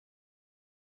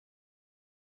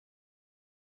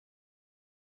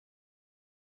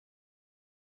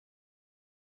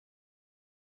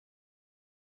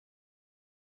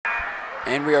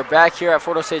And we are back here at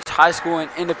Fort Osage High School in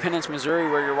Independence, Missouri,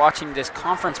 where you're watching this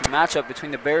conference matchup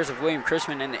between the Bears of William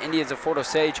Chrisman and the Indians of Fort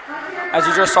Osage. As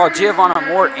you just saw, Giovanna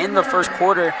Moore in the first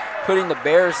quarter, putting the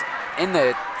Bears in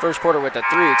the first quarter with a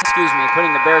 3,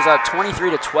 putting the Bears up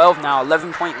 23-12 now,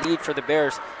 11-point lead for the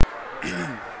Bears.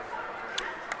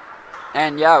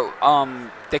 And yeah,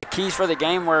 the keys for the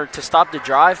game were to stop the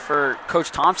drive for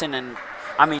Coach Thompson, and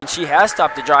I mean, she has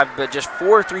stopped the drive, but just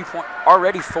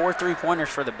already four three-pointers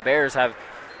for the Bears have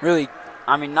really,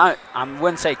 I mean, I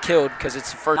wouldn't say killed because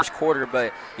it's the first quarter,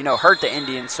 but, you know, hurt the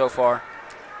Indians so far.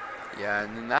 Yeah,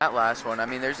 and then that last one, I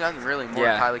mean, there's nothing really more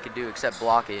Kylie could do except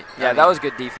block it. Yeah, that was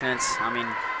good defense. I mean,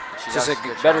 just a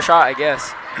better shot, I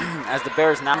guess. As the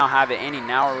Bears now have it, Annie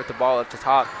Nauer with the ball up the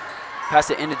top. Pass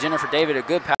it into Jennifer David, a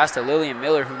good pass to Lillian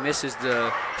Miller, who misses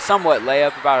the somewhat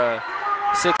layup, about a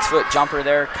 6-foot jumper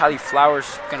there. Kylie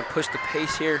Flowers going to push the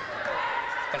pace here.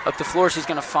 Up the floor, she's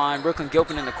going to find Brooklyn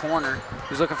Gilpin in the corner,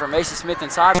 who's looking for Macy Smith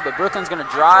inside, but Brooklyn's going to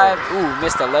drive. Ooh,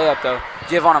 missed the layup, though.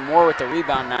 Giovanna Moore with the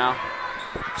rebound now.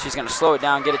 She's going to slow it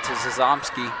down, get it to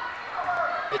Zazomski.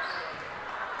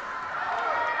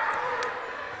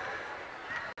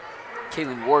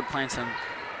 Caitlin Ward playing some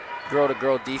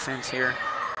girl-to-girl defense here.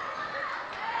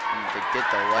 To get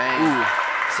the lane. Ooh,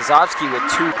 Zazovski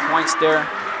with 2 points there.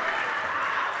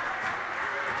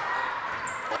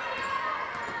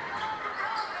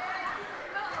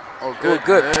 Oh, good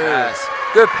pass.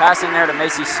 Good pass in there to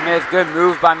Macy Smith. Good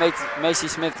move by Macy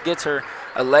Smith. Gets her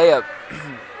a layup.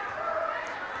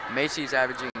 Macy's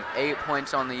averaging 8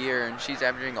 points on the year, and she's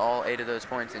averaging all 8 of those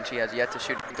points, and she has yet to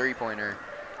shoot a three-pointer,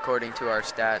 according to our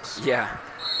stats. Yeah.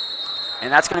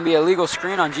 And that's going to be a legal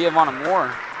screen on Giovanna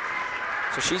Moore.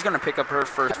 So she's going to pick up her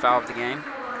first foul of the game.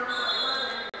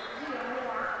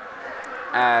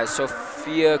 As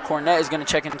Sophia Cornett is going to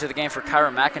check into the game for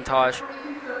Kyra McIntosh.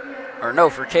 Or no,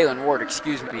 for Kaylin Ward,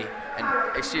 excuse me. And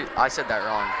I said that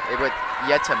wrong. It would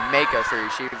yet to make a 3.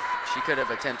 She could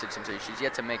have attempted some 3. She's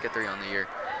yet to make a 3 on the year.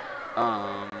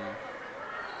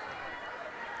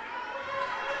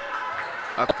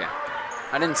 Okay.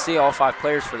 I didn't see all 5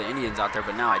 players for the Indians out there,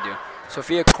 but now I do.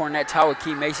 Sophia Cornett,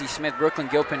 Tawaki, Macy Smith, Brooklyn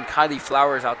Gilpin, Kylie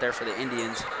Flowers out there for the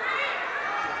Indians.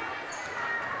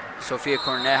 Sophia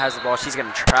Cornett has the ball. She's going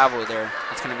to travel there.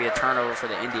 It's going to be a turnover for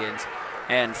the Indians.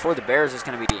 And for the Bears, it's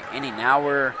going to be Annie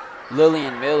Nauer,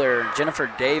 Lillian Miller,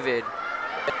 Jennifer David,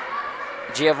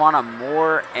 Giovanna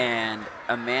Moore, and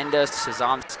Amanda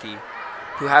Sazomski,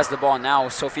 who has the ball now.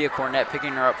 Sophia Cornett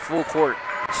picking her up full court.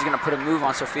 She's going to put a move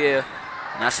on Sophia.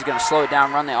 Now she's going to slow it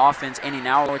down, run the offense. Annie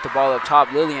Nauer with the ball up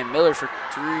top. Lillian Miller for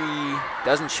 3.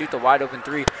 Doesn't shoot the wide open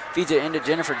 3. Feeds it into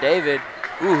Jennifer David,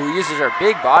 who uses her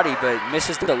big body but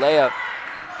misses the layup.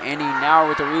 Annie Nauer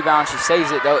with the rebound. She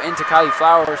saves it, though, into Kylie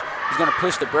Flowers. She's going to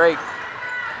push the break.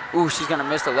 Ooh, she's going to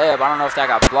miss the layup. I don't know if that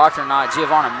got blocked or not.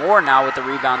 Giovanna Moore now with the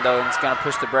rebound, though, and is going to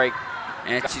push the break.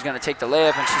 And she's going to take the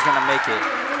layup, and she's going to make it.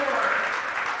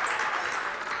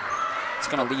 It's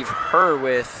going to leave her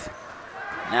with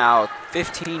now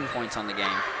 15 points on the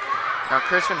game. Now,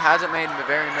 Chrisman hasn't made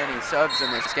very many subs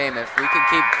in this game. If we can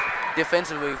keep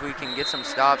defensively, if we can get some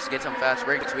stops, get some fast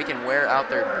breaks, we can wear out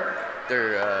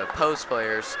their post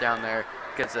players down there,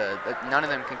 because none of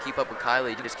them can keep up with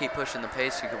Kylie. You just keep pushing the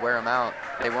pace, you can wear them out.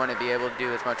 They want to be able to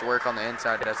do as much work on the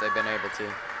inside as they've been able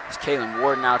to. As Kaylin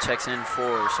Ward now checks in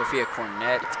for Sophia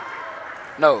Cornett.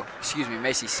 No, excuse me,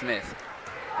 Macy Smith.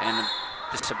 And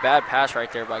just a bad pass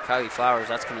right there by Kylie Flowers.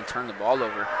 That's going to turn the ball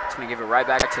over. It's going to give it right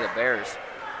back to the Bears.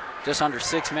 Just under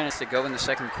 6 minutes to go in the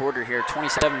second quarter here.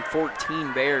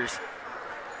 27-14 Bears.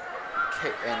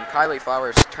 And Kylie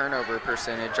Flowers' turnover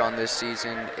percentage on this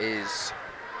season is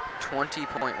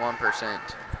 20.1%.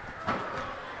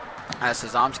 As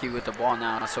Sazomski with the ball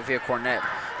now. Sophia Cornett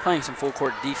playing some full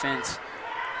court defense.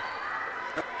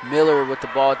 Miller with the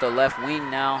ball at the left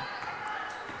wing now.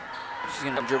 She's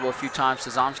going to dribble a few times.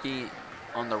 Sazomski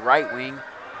on the right wing,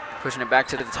 pushing it back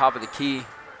to the top of the key.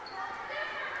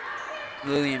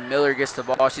 Lillian Miller gets the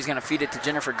ball. She's going to feed it to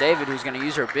Jennifer David, who's going to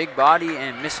use her big body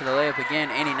and miss the layup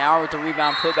again. Annie Nauer with the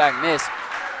rebound, putback miss.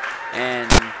 And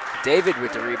David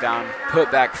with the rebound,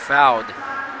 putback fouled.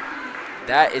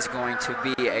 That is going to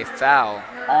be a foul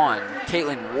on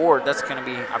Caitlin Ward. That's going to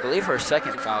be, I believe, her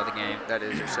second foul of the game. That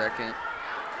is her second.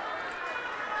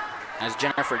 As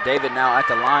Jennifer David now at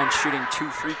the line shooting 2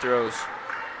 free throws.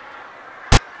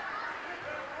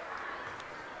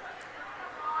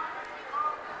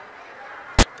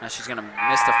 Now she's going to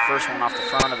miss the first one off the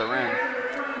front of the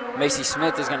rim. Macy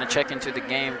Smith is going to check into the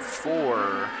game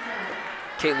for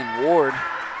Caitlin Ward.